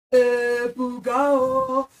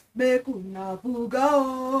bugao, mekuna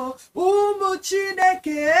bugao,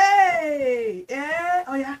 chineke,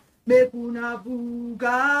 oh yeah, mekuna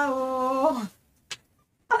bugao.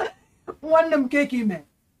 One them cakey man.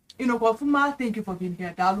 You know what, Fuma, thank you for being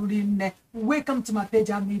here. Welcome to my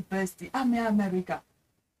page. I'm Bestie. I'm in America.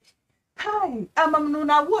 Hi, I'm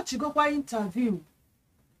Nuna. Watch you go for interview.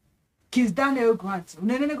 Kizz Daniel Grant.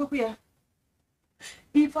 Go here.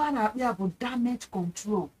 If I have about damage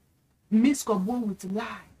control, miscommon with lies.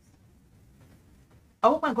 I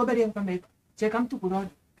hope I go better information. Check to put on.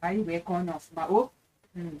 I work on off my oh.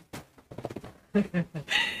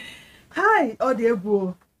 Hi, audio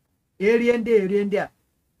bro. Area there.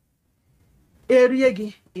 Area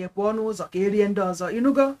gi ekwo n'ụzọ ka erie ndị ọzọ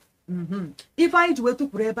inugo if anyị ji wetu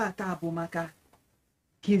pụrụ ebe a taa bụ maka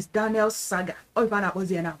Kizz Daniel's saga ọ ife a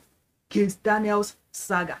na-akpọzi ya na Kizz Daniel's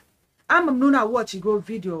saga ama m na watch go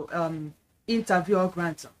video interview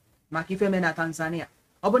Grant maka ife me na Tanzania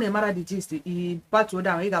ọ bụ na mara the gist I patu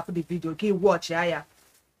down ị ga-afụ the video ka watch ya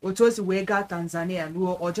otu o si wee gaa Tanzania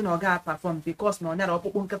ruo ọjị na ọ ga perform because na ọ nyara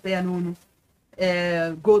ọkpụkpụ nkịta ya n'onu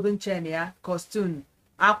golden chain ya costume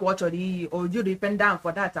akwa chọrọ iyi o jiri pen down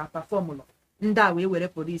for that perform nda we were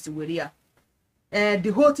police were ya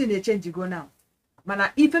the whole thing change go now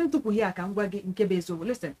mana ife m tupu ya ka ngwa gị nke bezo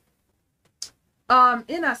listen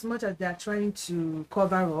in as much as they are trying to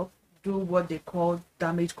cover up do what they call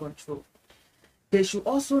damage control they should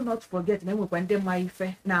also not forget na when they my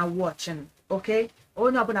ife na watching okay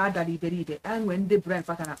onye ọbụla adara iberibe enwe ndị brain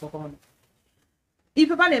faka na akpọkọ ọnụ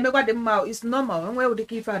ife fa na-emekwa dị mma is normal enwe ụdị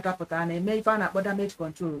ka ife adapụta na-eme ife a na-akpọ damage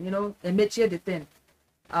control you know emechie the thing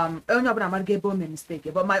onye ọbụla amaghị ebe o mee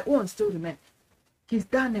mistake but my own still remain Kizz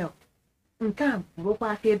Daniel nke a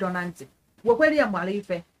bụrụkwa aka ịdọ na ntị wekwere ya mara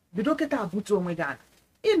ife bido kịta abụtu onwe gị ala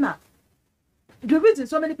ịma the reason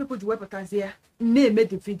so many people ji wepụtazi ya na-eme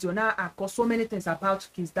the video na-akọ so many things about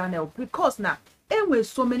Kizz Daniel because na enwe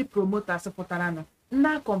so many promoters pụtara nụ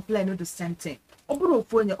na complain the same thing ọ bụrụ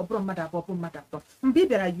ofu onye ọ bụrụ mmadụ abụọ bụ mmadụ atọ mgbe ị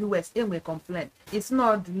bịara US enwe complain it's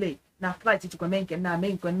not delay na flight jikwa mee nke na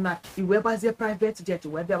mee nke na iwe gbazie private jet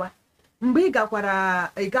wee bịawa mgbe ị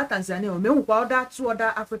gakwara ịga Tanzania omenwukwa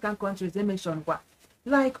other African countries they mention kwa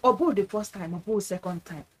like ọ bụ the first time ọ bụ second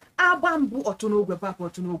time agba mbụ otu n'ogwe papụ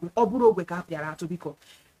otu n'ogwe ọ bụrụ ogwe ka apịara atụ biko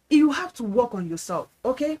you have to work on yourself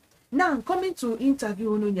okay now coming to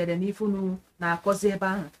interview unu nyere n'ifunu na akọzi ebe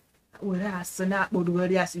ahụ were asị na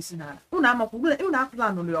akpọrugharị asịsị na unu amakwa unu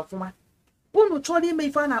apụla nụrụ ọfụma unu chọrọ ime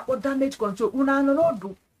ife a na-akpọ damage control unu anụ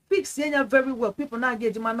n'ọdụ fix ya very well people na-aga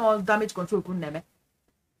ejima na damage control unu na-eme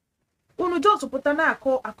unu just pụta na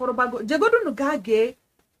akọrọbago jegodo unu ga-age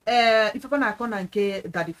ifefa na-akọ na nke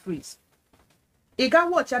Daddy Freeze ị ga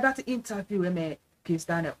watch that interview eme Kizz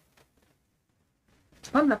Daniel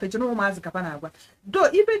I'm na page no ụmụazị kapa na-agwa though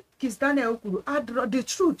even Kizz Daniel kwuru the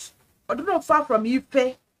truth I don't know far from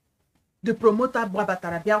ife the promoter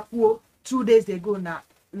Babatara Biakuo 2 days ago na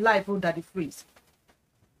live on Daddy Freeze.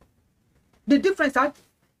 The difference are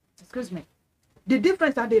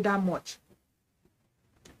they that much.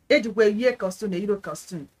 Age where year costume, euro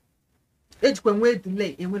costume. Age when we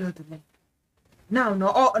delay, and will delay. Now no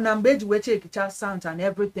all age we check child sound and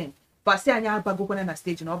everything. But say anya bago na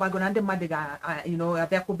stage no bago na ndị mmadụ ga you know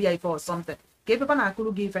abịa ko bia ife or something. Ka ife pa na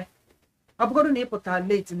akuru gi ife. Ọbụgodu na ịpụta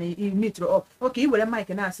late na metro up okay iwere mic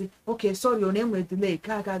na asị okay sorry o na-enwe delay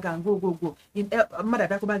ka go mmadụ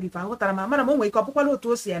abịakọba gị ife ahụtara ma mana m nwere ike ọbụkwala otu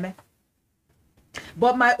o si eme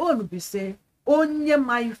but my own be say onye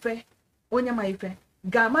ma ife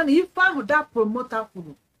ga-ama na ife ahụ that promoter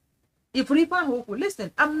kwuru if ife ahụ okwu listen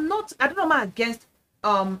I don't know I'm against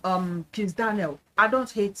Kizz Daniel I don't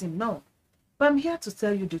hate him no but I'm here to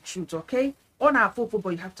tell you the truth okay on our football but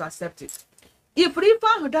you have to accept it. If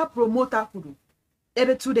Ifa that promoter kwuru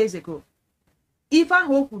ebe 2 days ago, Ifa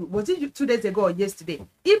kwuru was it 2 days ago or yesterday?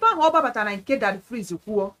 Ifa ọbabata na nke Daddy Freeze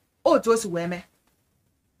kwuo o tosi weme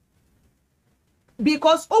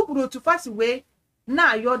because o kwuru to fast way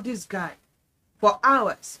now you're this guy for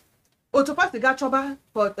hours. O to fast ga choba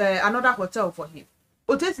for another hotel for him.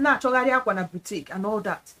 O tesi na achọgharị akwa na boutique and all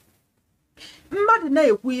that. Mmadụ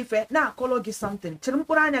na-ekwu ife na akọlọ gị something. Chere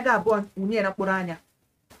mkpụrụ anya ga abụọ unye na mkpụrụ anya.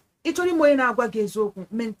 Ichori moye na agwa gị eziokwu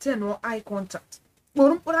maintain eye contact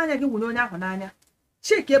kpọrọ mkpụrụ anya gị wunye onye ahụ n'anya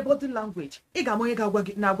check body language ị ga amonye ga-agwa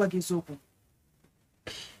gị na-agwa gị eziokwu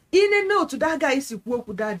in a note that guy is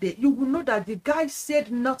okwu that day you will know that the guy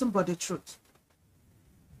said nothing but the truth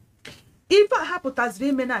if I hapụtaziri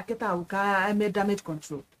ime na akịta ahụ ka eme damage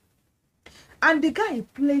control and the guy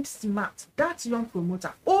played smart that young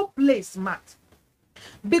promoter played smart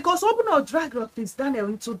because open or drag Kizz Daniel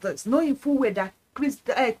into this knowing full way that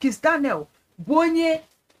Kizz Daniel bonye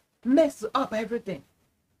mess up everything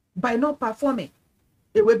by not performing.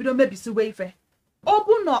 It will be maybe see way.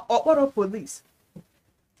 Open or police.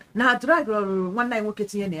 Now drag one night work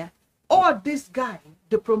here. All this guy,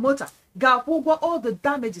 the promoter, got over all the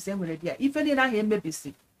damages and there. If any na him maybe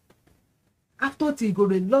see. After he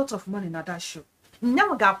got a lot of money in that show.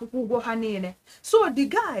 Now got go hanine. So the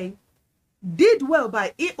guy did well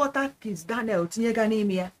by Kizz Daniel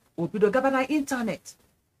Tinyeganimia or Bido Gabana internet.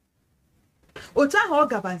 Ota ho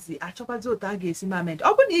gabanzi achopazi ota ga-esi moment.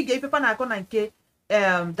 Ọ bụ na ị ga-efefa na akọ na nke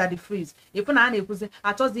Daddy Freeze. If na na-ekwuzi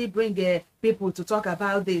atọzi bring people to talk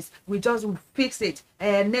about this. We just fix it.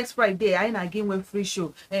 Next Friday anyị na-aga inwe free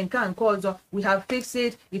show. Nke ọzọ we have fixed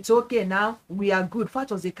it. It's okay now. We are good.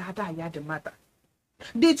 Fatozi ka ada ya the matter.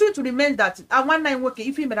 The truth remains that one night working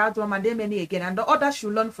if you made out and they many again and the others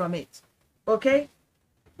should learn from it. Okay?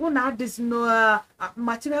 Una this no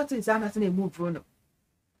material things are not in a move no.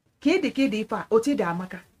 Kid ifa oti de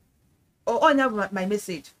amaka. Or onya my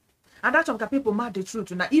message. And that's some people mad the truth.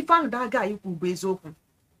 Now if I that guy you could be open.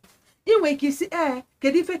 You wake you see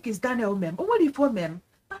kedi fake is Daniel mem. Oh what if for mem?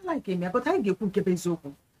 I like him but I give him kebe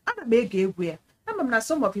open. And I make it where. I'm not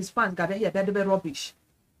some of his fans gather here be rubbish.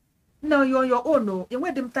 No, you're your own. No, and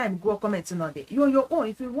when them time go commenting on it. You're your own.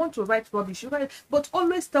 If you want to write rubbish, you write. But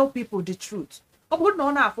always tell people the truth. I would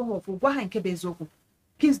not have for why and kebezoku.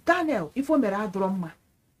 Kizz Daniel, if we mera drama.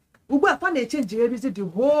 Ubu fan they change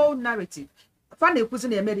the whole narrative. Fan they put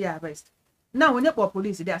in a media arrest. Now when you're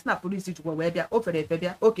police, there's not police to go where they are over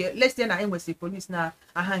there. Okay, let's say I see police now.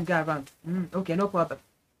 I hang around. Okay, no problem.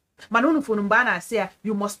 Manunu Funumbana say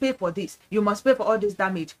you must pay for this, you must pay for all this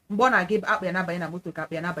damage. Mbona give up and in a motor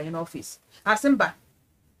cap and in office. Asimba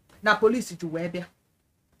na police to webe.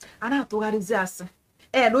 And I told her this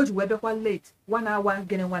no you webe quite late 1 hour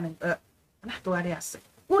getting one and I told her this.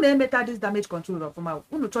 Who meta this damage control of my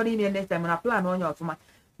who turn in next time on a plan on your man.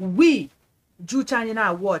 We Jew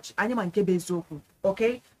China watch anyman kebe zoku.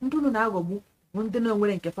 Okay? Ndunu na go no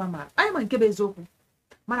winning kefama. I'm on kebe zoku.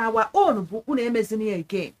 Man our own book unemezini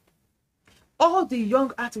again. All the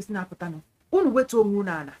young artists na putano. Weto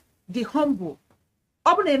munana. The humble.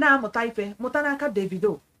 Obune na motaife. Motanaka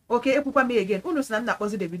Davido. Okay, epupa me again. Sinam na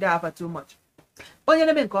posi Davido have too much. Onye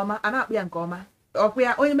neme nkoma, anakpia nkoma.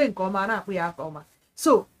 Okwa onye me nkoma, anakpia afoma.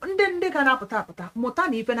 So, nde ka na puta.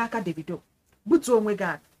 Motana ife n'aka Davido. Butu onwe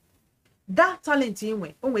gan. That talent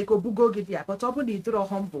inwe, onwe ko bugo gidi ya, but obune idro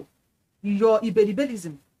humble. Your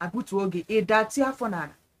iberibelism abutu oge edati afọ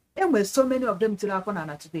nana. And with so many of them till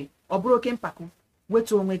after today, or broken paku, wait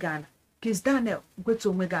to Omegana, Kizz Daniel, wait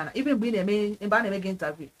to Omegana, even being a man in Banner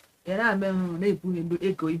interview, and I mean,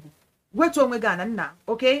 ego, wait to Omegana now,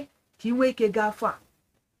 okay? He wake a gafa,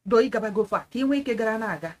 do you go far, he wake a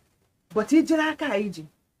granaga, but he did like aging,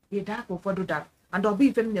 a dark for the dark, and I'll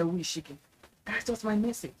be family wish shaking. That's just my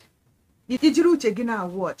message. If you do again, I'll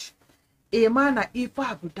watch a man if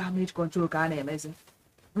I would damage control can amazing.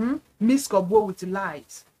 Miss Cobo with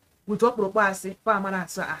lies. With what propose, farmer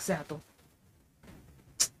answer asato.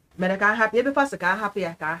 Medical happy, every fast car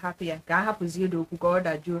happier, car happy zero who got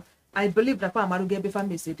that you. I believe the farmer will get before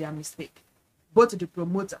me say their mistake. But the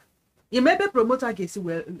promoter. You may be promoter gets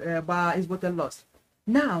well, but is what a loss.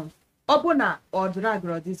 Now, Obona or drag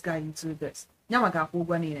this guy into this. Now I got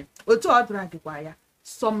one in it. Or to drag wire.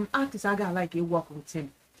 Some artists I got like a walk with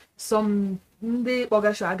him. Some the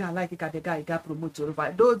Bogasho I got like the guy got promoted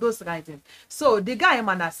over those kind of things. So the guy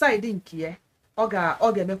man side in here,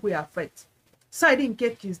 Oga make we affect. Side in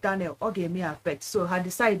Kizz Daniel, Oga me affect. So her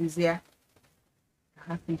decide is there.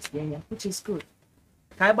 I have it here, which is good.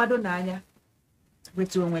 Kaibado Nanya, wait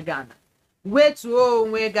to Ghana. Wait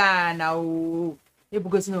to Ghana. Oh, you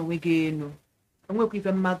because no we gain. I'm going to keep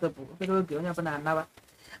a mother.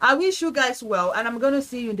 I wish you guys well, and I'm going to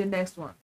see you in the next one.